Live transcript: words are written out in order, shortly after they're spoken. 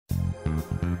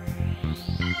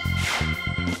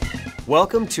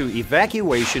Welcome to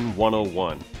Evacuation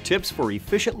 101, tips for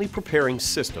efficiently preparing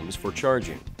systems for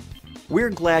charging.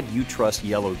 We're glad you trust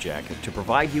Yellow Jacket to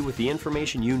provide you with the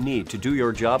information you need to do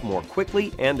your job more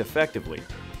quickly and effectively.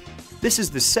 This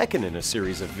is the second in a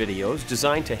series of videos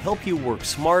designed to help you work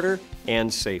smarter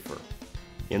and safer.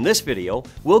 In this video,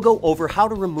 we'll go over how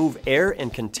to remove air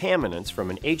and contaminants from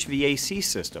an HVAC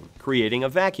system, creating a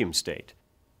vacuum state.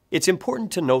 It's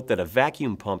important to note that a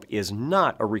vacuum pump is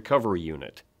not a recovery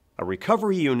unit. A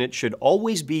recovery unit should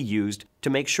always be used to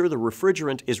make sure the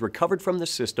refrigerant is recovered from the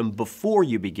system before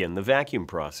you begin the vacuum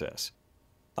process.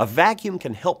 A vacuum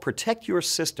can help protect your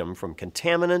system from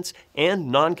contaminants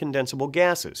and non-condensable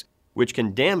gases, which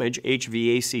can damage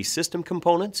HVAC system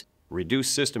components, reduce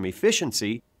system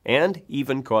efficiency, and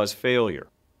even cause failure.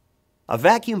 A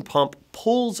vacuum pump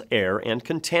pulls air and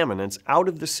contaminants out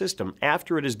of the system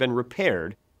after it has been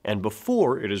repaired and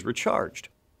before it is recharged.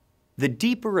 The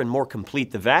deeper and more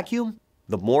complete the vacuum,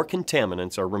 the more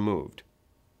contaminants are removed.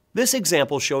 This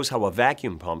example shows how a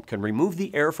vacuum pump can remove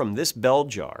the air from this bell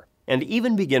jar and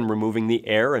even begin removing the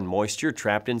air and moisture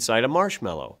trapped inside a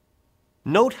marshmallow.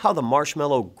 Note how the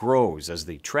marshmallow grows as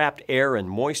the trapped air and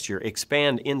moisture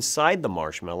expand inside the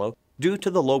marshmallow due to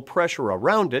the low pressure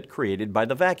around it created by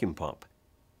the vacuum pump.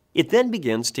 It then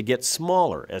begins to get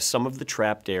smaller as some of the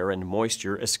trapped air and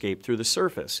moisture escape through the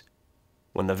surface.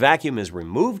 When the vacuum is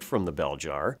removed from the bell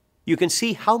jar, you can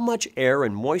see how much air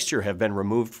and moisture have been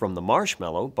removed from the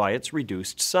marshmallow by its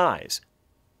reduced size.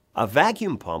 A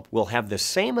vacuum pump will have the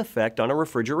same effect on a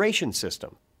refrigeration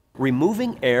system,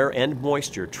 removing air and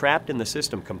moisture trapped in the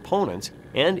system components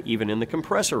and even in the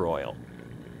compressor oil.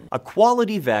 A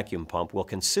quality vacuum pump will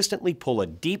consistently pull a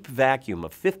deep vacuum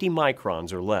of 50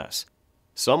 microns or less.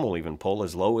 Some will even pull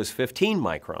as low as 15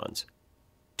 microns.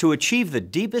 To achieve the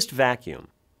deepest vacuum,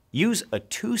 use a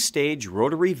two-stage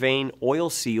rotary vane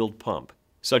oil-sealed pump,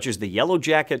 such as the Yellow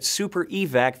Jacket Super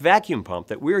Evac vacuum pump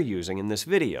that we're using in this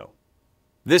video.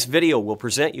 This video will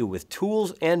present you with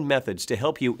tools and methods to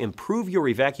help you improve your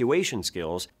evacuation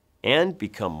skills and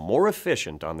become more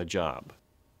efficient on the job.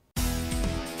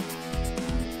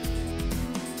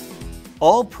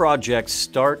 All projects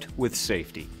start with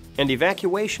safety, and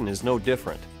evacuation is no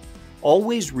different.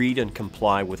 Always read and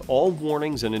comply with all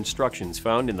warnings and instructions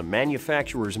found in the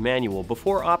manufacturer's manual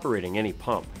before operating any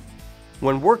pump.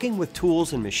 When working with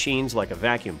tools and machines like a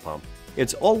vacuum pump,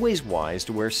 it's always wise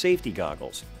to wear safety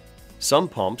goggles. Some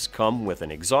pumps come with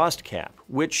an exhaust cap,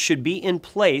 which should be in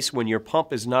place when your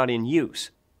pump is not in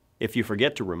use. If you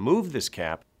forget to remove this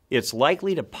cap, it's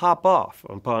likely to pop off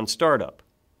upon startup.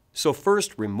 So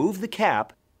first, remove the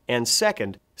cap, and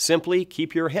second, simply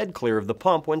keep your head clear of the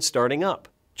pump when starting up,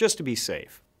 just to be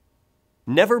safe.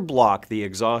 Never block the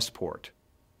exhaust port.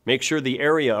 Make sure the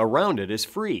area around it is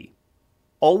free.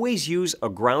 Always use a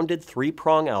grounded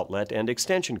 3-prong outlet and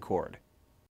extension cord.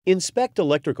 Inspect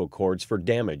electrical cords for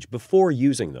damage before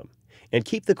using them, and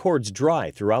keep the cords dry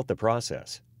throughout the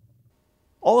process.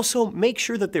 Also, make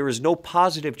sure that there is no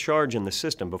positive charge in the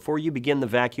system before you begin the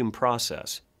vacuum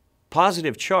process.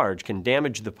 Positive charge can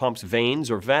damage the pump's vanes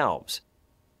or valves.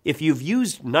 If you've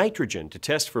used nitrogen to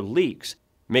test for leaks,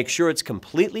 make sure it's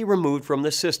completely removed from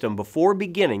the system before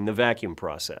beginning the vacuum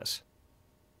process.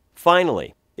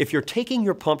 Finally, if you're taking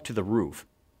your pump to the roof,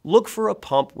 look for a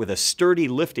pump with a sturdy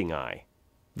lifting eye.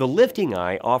 The lifting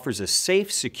eye offers a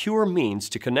safe, secure means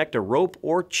to connect a rope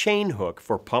or chain hook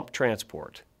for pump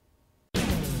transport.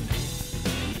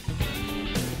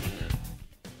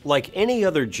 Like any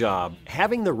other job,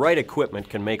 having the right equipment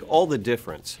can make all the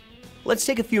difference. Let's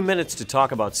take a few minutes to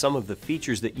talk about some of the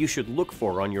features that you should look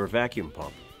for on your vacuum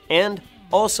pump, and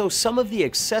also some of the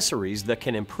accessories that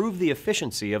can improve the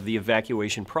efficiency of the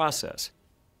evacuation process.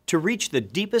 To reach the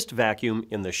deepest vacuum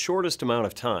in the shortest amount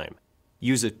of time,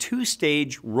 use a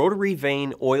two-stage rotary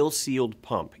vane oil-sealed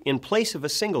pump in place of a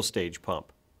single-stage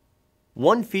pump.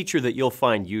 One feature that you'll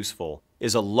find useful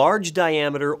is a large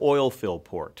diameter oil fill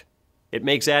port. It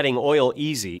makes adding oil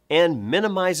easy and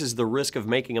minimizes the risk of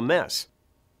making a mess.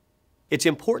 It's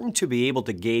important to be able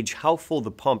to gauge how full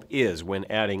the pump is when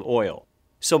adding oil,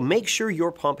 so make sure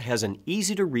your pump has an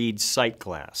easy-to-read sight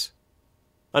glass.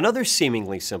 Another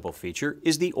seemingly simple feature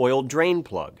is the oil drain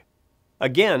plug.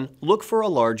 Again, look for a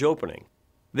large opening.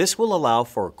 This will allow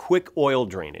for quick oil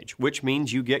drainage, which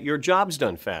means you get your jobs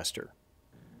done faster.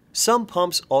 Some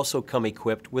pumps also come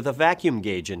equipped with a vacuum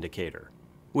gauge indicator,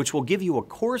 which will give you a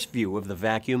coarse view of the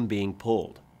vacuum being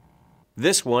pulled.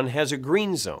 This one has a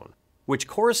green zone, which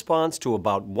corresponds to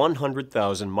about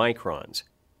 100,000 microns.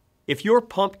 If your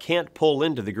pump can't pull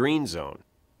into the green zone,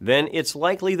 then it's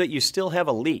likely that you still have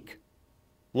a leak.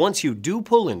 Once you do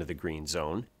pull into the green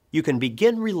zone, you can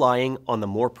begin relying on the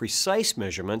more precise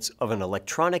measurements of an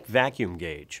electronic vacuum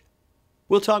gauge.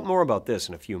 We'll talk more about this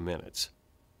in a few minutes.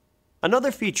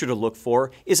 Another feature to look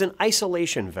for is an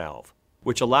isolation valve,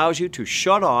 which allows you to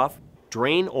shut off,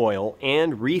 drain oil,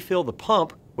 and refill the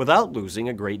pump without losing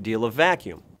a great deal of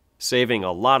vacuum, saving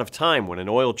a lot of time when an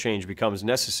oil change becomes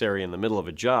necessary in the middle of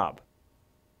a job.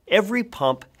 Every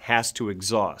pump has to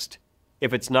exhaust.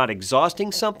 If it's not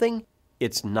exhausting something,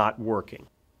 it's not working.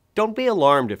 Don't be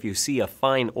alarmed if you see a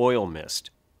fine oil mist.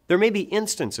 There may be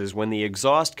instances when the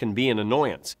exhaust can be an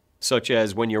annoyance, such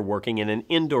as when you're working in an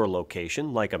indoor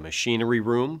location like a machinery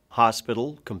room,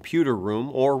 hospital, computer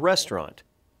room, or restaurant.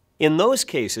 In those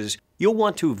cases, you'll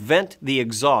want to vent the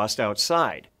exhaust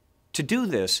outside. To do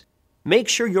this, make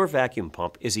sure your vacuum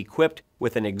pump is equipped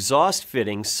with an exhaust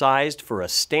fitting sized for a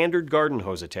standard garden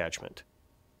hose attachment.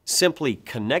 Simply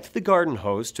connect the garden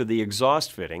hose to the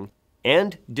exhaust fitting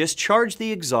and discharge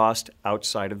the exhaust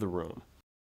outside of the room.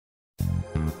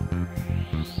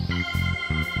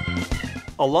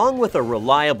 Along with a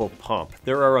reliable pump,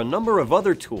 there are a number of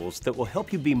other tools that will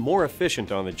help you be more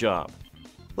efficient on the job.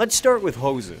 Let's start with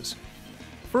hoses.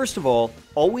 First of all,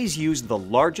 always use the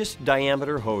largest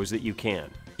diameter hose that you can,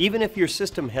 even if your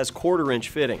system has 1/4-inch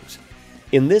fittings.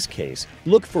 In this case,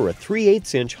 look for a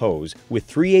 3/8-inch hose with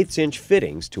 3/8-inch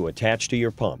fittings to attach to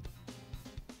your pump.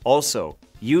 Also,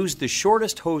 use the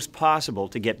shortest hose possible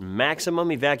to get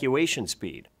maximum evacuation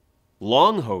speed.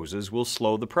 Long hoses will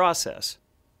slow the process.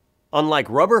 Unlike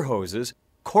rubber hoses,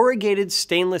 corrugated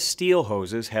stainless steel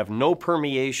hoses have no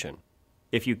permeation.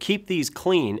 If you keep these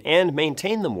clean and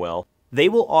maintain them well, they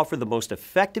will offer the most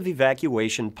effective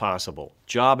evacuation possible,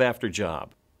 job after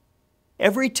job.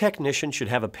 Every technician should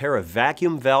have a pair of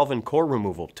vacuum valve and core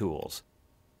removal tools.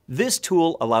 This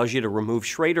tool allows you to remove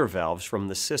Schrader valves from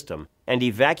the system and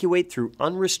evacuate through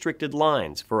unrestricted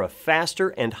lines for a faster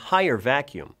and higher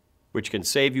vacuum, which can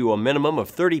save you a minimum of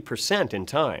 30% in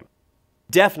time.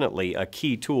 Definitely a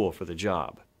key tool for the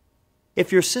job.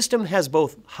 If your system has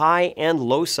both high and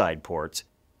low side ports,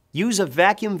 use a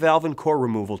vacuum valve and core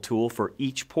removal tool for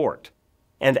each port.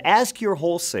 And ask your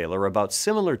wholesaler about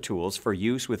similar tools for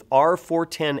use with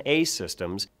R410A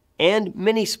systems and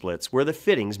mini splits where the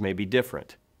fittings may be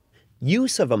different.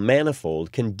 Use of a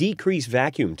manifold can decrease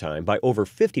vacuum time by over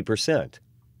 50%.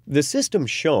 The system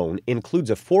shown includes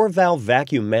a 4-valve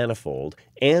vacuum manifold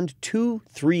and 2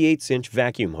 3/8-inch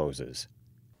vacuum hoses.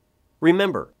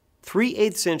 Remember,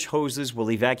 3/8-inch hoses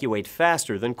will evacuate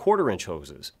faster than 1/4-inch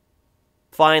hoses.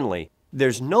 Finally,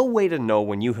 there's no way to know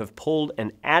when you have pulled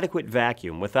an adequate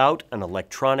vacuum without an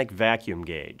electronic vacuum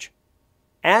gauge.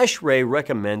 ASHRAE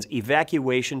recommends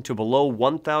evacuation to below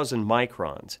 1,000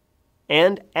 microns,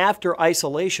 and after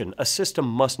isolation, a system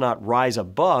must not rise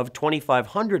above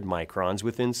 2,500 microns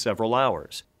within several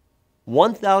hours.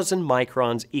 1,000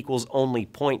 microns equals only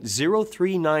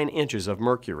 0.039 inches of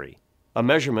mercury, a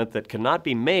measurement that cannot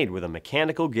be made with a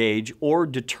mechanical gauge or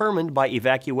determined by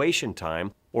evacuation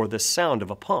time or the sound of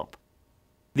a pump.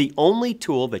 The only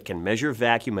tool that can measure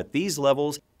vacuum at these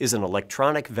levels is an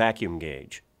electronic vacuum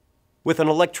gauge. With an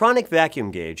electronic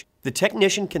vacuum gauge, the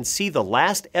technician can see the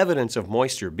last evidence of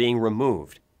moisture being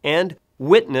removed and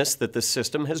witness that the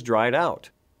system has dried out.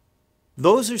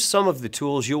 Those are some of the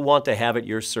tools you'll want to have at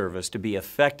your service to be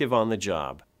effective on the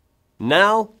job.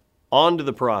 Now, on to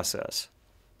the process.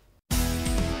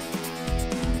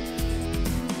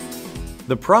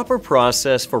 The proper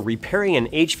process for repairing an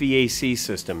HVAC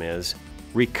system is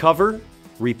recover,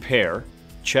 repair,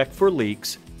 check for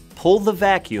leaks, pull the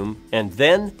vacuum, and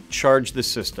then charge the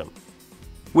system.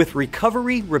 With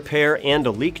recovery, repair, and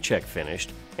a leak check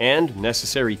finished, and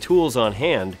necessary tools on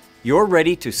hand, you're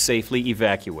ready to safely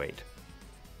evacuate.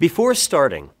 Before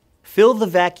starting, fill the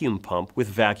vacuum pump with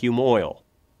vacuum oil.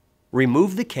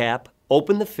 Remove the cap,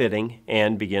 open the fitting,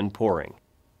 and begin pouring.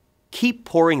 Keep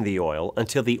pouring the oil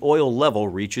until the oil level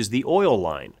reaches the oil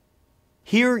line.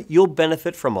 Here, you'll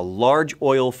benefit from a large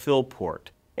oil fill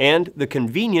port and the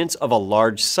convenience of a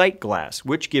large sight glass,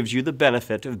 which gives you the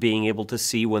benefit of being able to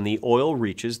see when the oil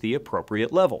reaches the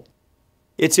appropriate level.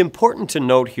 It's important to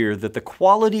note here that the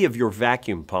quality of your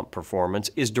vacuum pump performance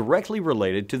is directly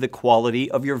related to the quality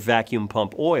of your vacuum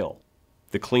pump oil.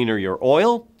 The cleaner your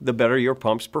oil, the better your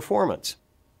pump's performance.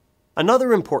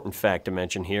 Another important fact to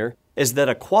mention here is that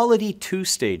a quality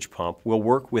 2-stage pump will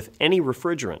work with any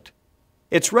refrigerant.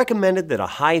 It's recommended that a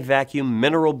high vacuum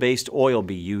mineral-based oil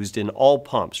be used in all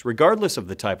pumps, regardless of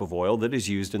the type of oil that is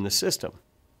used in the system.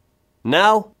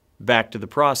 Now, back to the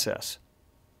process.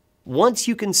 Once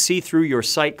you can see through your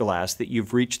sight glass that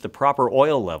you've reached the proper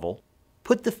oil level,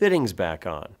 put the fittings back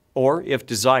on, or, if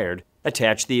desired,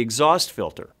 attach the exhaust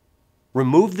filter.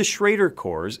 Remove the Schrader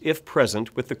cores if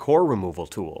present with the core removal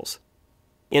tools.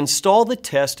 Install the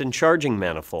test and charging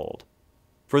manifold.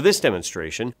 For this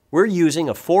demonstration, we're using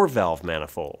a 4-valve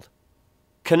manifold.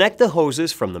 Connect the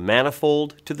hoses from the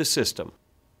manifold to the system.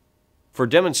 For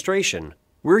demonstration,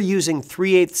 we're using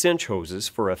 3/8" hoses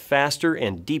for a faster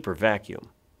and deeper vacuum.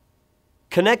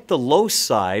 Connect the low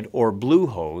side or blue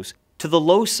hose to the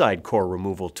low side core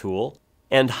removal tool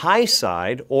and high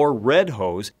side or red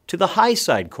hose to the high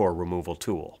side core removal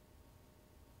tool.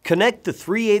 Connect the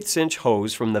 3/8"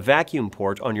 hose from the vacuum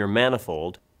port on your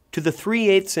manifold to the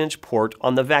 3/8" port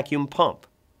on the vacuum pump.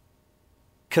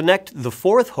 Connect the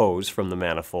 4th hose from the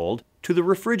manifold to the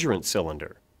refrigerant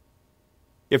cylinder.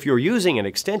 If you're using an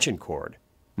extension cord,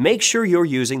 make sure you're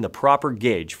using the proper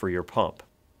gauge for your pump.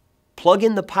 Plug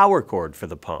in the power cord for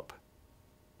the pump.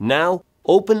 Now,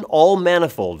 open all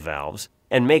manifold valves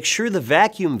and make sure the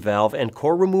vacuum valve and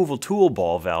core removal tool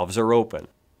ball valves are open.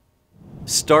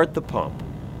 Start the pump.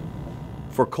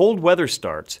 For cold weather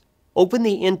starts, open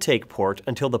the intake port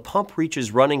until the pump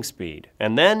reaches running speed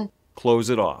and then close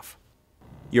it off.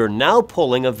 You're now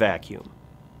pulling a vacuum.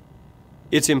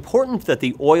 It's important that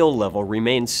the oil level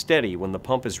remains steady when the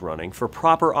pump is running for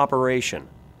proper operation,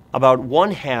 about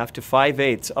 1/2 to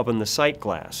 5/8 up in the sight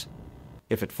glass.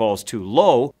 If it falls too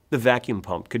low, the vacuum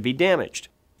pump could be damaged.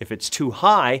 If it's too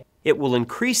high, it will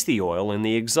increase the oil in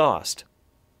the exhaust.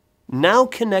 Now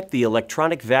connect the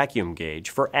electronic vacuum gauge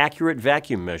for accurate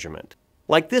vacuum measurement,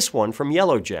 like this one from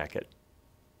Yellow Jacket.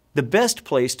 The best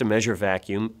place to measure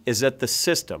vacuum is at the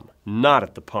system, not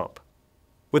at the pump.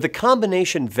 With a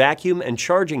combination vacuum and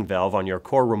charging valve on your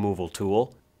core removal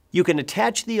tool, you can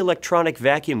attach the electronic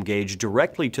vacuum gauge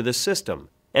directly to the system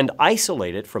and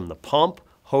isolate it from the pump,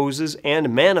 hoses,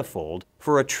 and manifold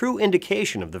for a true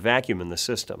indication of the vacuum in the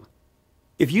system.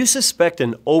 If you suspect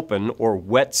an open or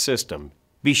wet system,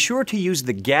 be sure to use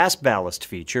the gas ballast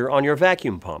feature on your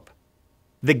vacuum pump.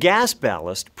 The gas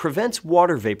ballast prevents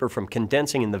water vapor from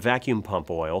condensing in the vacuum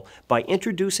pump oil by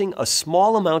introducing a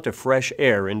small amount of fresh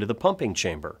air into the pumping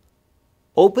chamber.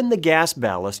 Open the gas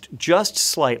ballast just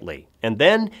slightly and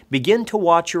then begin to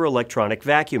watch your electronic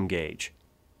vacuum gauge.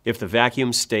 If the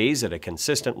vacuum stays at a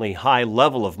consistently high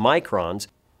level of microns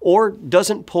or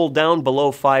doesn't pull down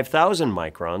below 5,000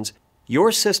 microns,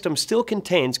 your system still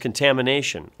contains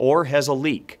contamination or has a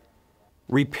leak.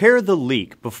 Repair the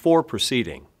leak before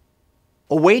proceeding.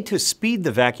 A way to speed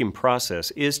the vacuum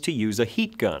process is to use a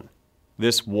heat gun.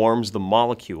 This warms the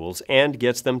molecules and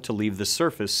gets them to leave the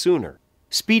surface sooner,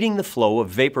 speeding the flow of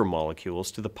vapor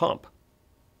molecules to the pump.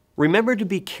 Remember to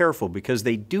be careful because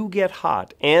they do get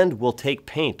hot and will take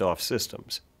paint off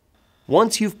systems.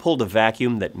 Once you've pulled a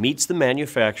vacuum that meets the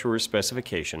manufacturer's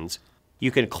specifications, you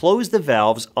can close the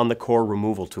valves on the core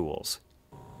removal tools.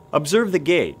 Observe the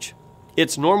gauge.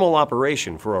 It's normal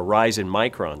operation for a rise in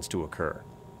microns to occur.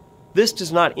 This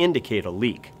does not indicate a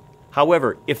leak.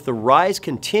 However, if the rise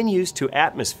continues to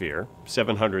atmosphere,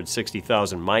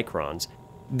 760,000 microns,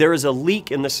 there is a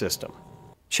leak in the system.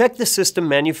 Check the system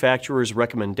manufacturer's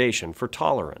recommendation for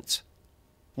tolerance.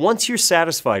 Once you're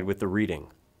satisfied with the reading,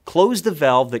 close the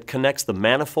valve that connects the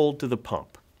manifold to the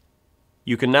pump.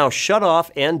 You can now shut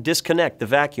off and disconnect the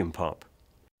vacuum pump.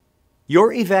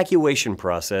 Your evacuation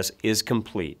process is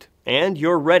complete, and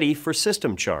you're ready for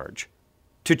system charge.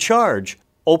 To charge,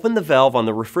 open the valve on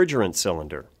the refrigerant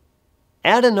cylinder.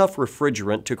 Add enough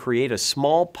refrigerant to create a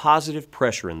small positive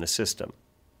pressure in the system.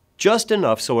 Just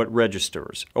enough so it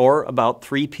registers, or about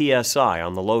 3 psi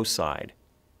on the low side.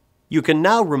 You can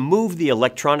now remove the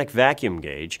electronic vacuum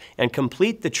gauge and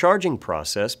complete the charging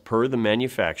process per the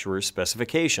manufacturer's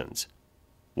specifications.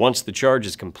 Once the charge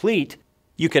is complete,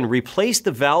 you can replace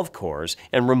the valve cores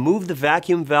and remove the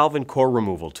vacuum valve and core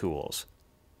removal tools.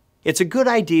 It's a good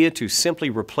idea to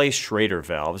simply replace Schrader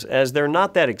valves as they're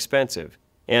not that expensive,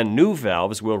 and new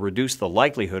valves will reduce the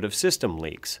likelihood of system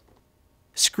leaks.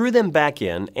 Screw them back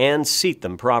in and seat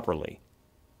them properly.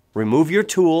 Remove your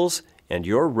tools and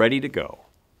you're ready to go.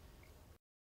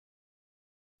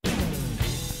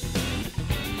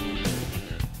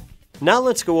 Now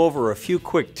let's go over a few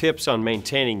quick tips on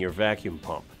maintaining your vacuum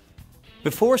pump.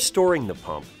 Before storing the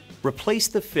pump, replace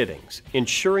the fittings,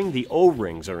 ensuring the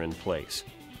O-rings are in place.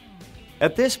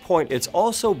 At this point, it's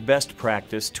also best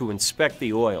practice to inspect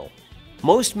the oil.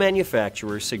 Most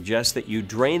manufacturers suggest that you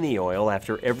drain the oil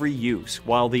after every use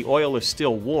while the oil is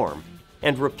still warm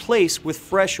and replace with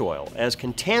fresh oil, as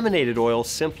contaminated oil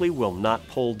simply will not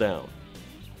pull down.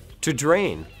 To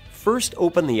drain, first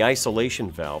open the isolation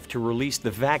valve to release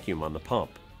the vacuum on the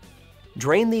pump.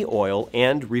 Drain the oil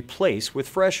and replace with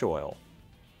fresh oil.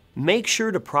 Make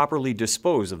sure to properly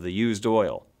dispose of the used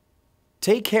oil.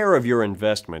 Take care of your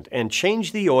investment and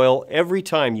change the oil every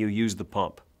time you use the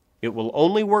pump. It will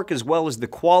only work as well as the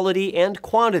quality and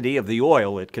quantity of the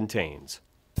oil it contains.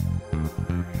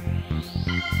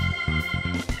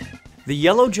 The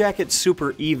Yellow Jacket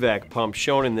Super Evac pump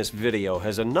shown in this video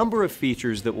has a number of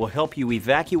features that will help you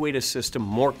evacuate a system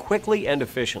more quickly and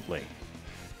efficiently.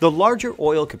 The larger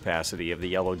oil capacity of the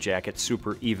Yellow Jacket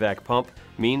Super Evac pump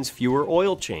means fewer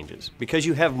oil changes because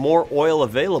you have more oil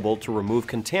available to remove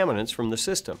contaminants from the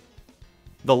system.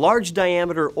 The large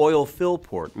diameter oil fill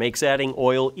port makes adding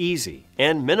oil easy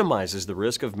and minimizes the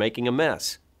risk of making a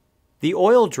mess. The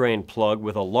oil drain plug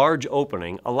with a large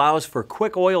opening allows for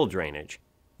quick oil drainage,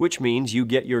 which means you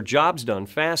get your jobs done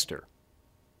faster.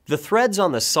 The threads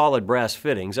on the solid brass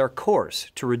fittings are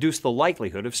coarse to reduce the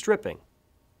likelihood of stripping.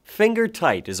 Finger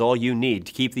tight is all you need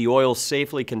to keep the oil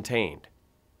safely contained.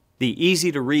 The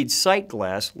easy-to-read sight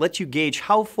glass lets you gauge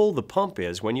how full the pump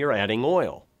is when you're adding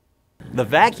oil. The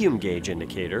vacuum gauge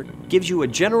indicator gives you a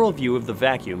general view of the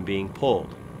vacuum being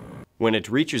pulled. When it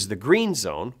reaches the green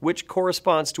zone, which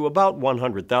corresponds to about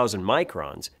 100,000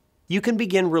 microns, you can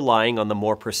begin relying on the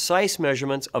more precise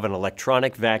measurements of an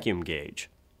electronic vacuum gauge.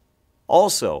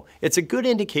 Also, it's a good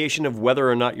indication of whether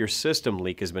or not your system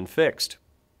leak has been fixed.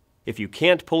 If you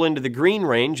can't pull into the green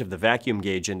range of the vacuum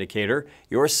gauge indicator,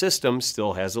 your system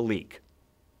still has a leak.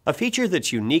 A feature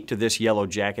that's unique to this Yellow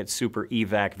Jacket Super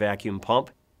Evac vacuum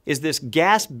pump is this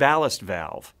gas ballast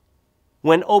valve.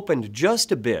 When opened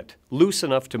just a bit, loose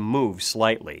enough to move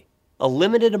slightly, a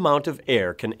limited amount of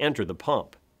air can enter the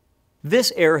pump.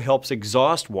 This air helps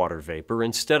exhaust water vapor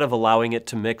instead of allowing it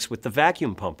to mix with the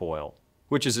vacuum pump oil,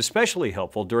 which is especially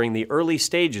helpful during the early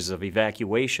stages of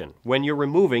evacuation when you're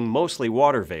removing mostly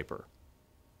water vapor.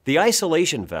 The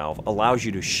isolation valve allows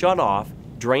you to shut off,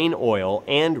 drain oil,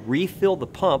 and refill the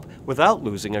pump without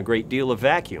losing a great deal of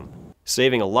vacuum,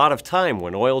 saving a lot of time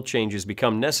when oil changes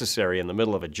become necessary in the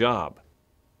middle of a job.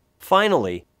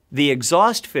 Finally, the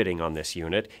exhaust fitting on this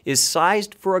unit is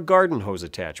sized for a garden hose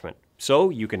attachment, so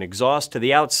you can exhaust to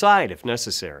the outside if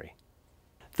necessary.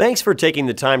 Thanks for taking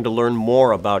the time to learn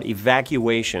more about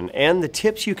evacuation and the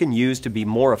tips you can use to be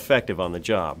more effective on the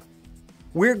job.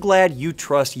 We're glad you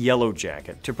trust Yellow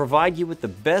Jacket to provide you with the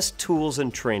best tools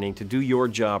and training to do your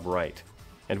job right.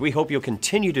 And we hope you'll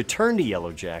continue to turn to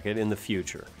Yellow Jacket in the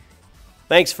future.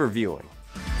 Thanks for viewing.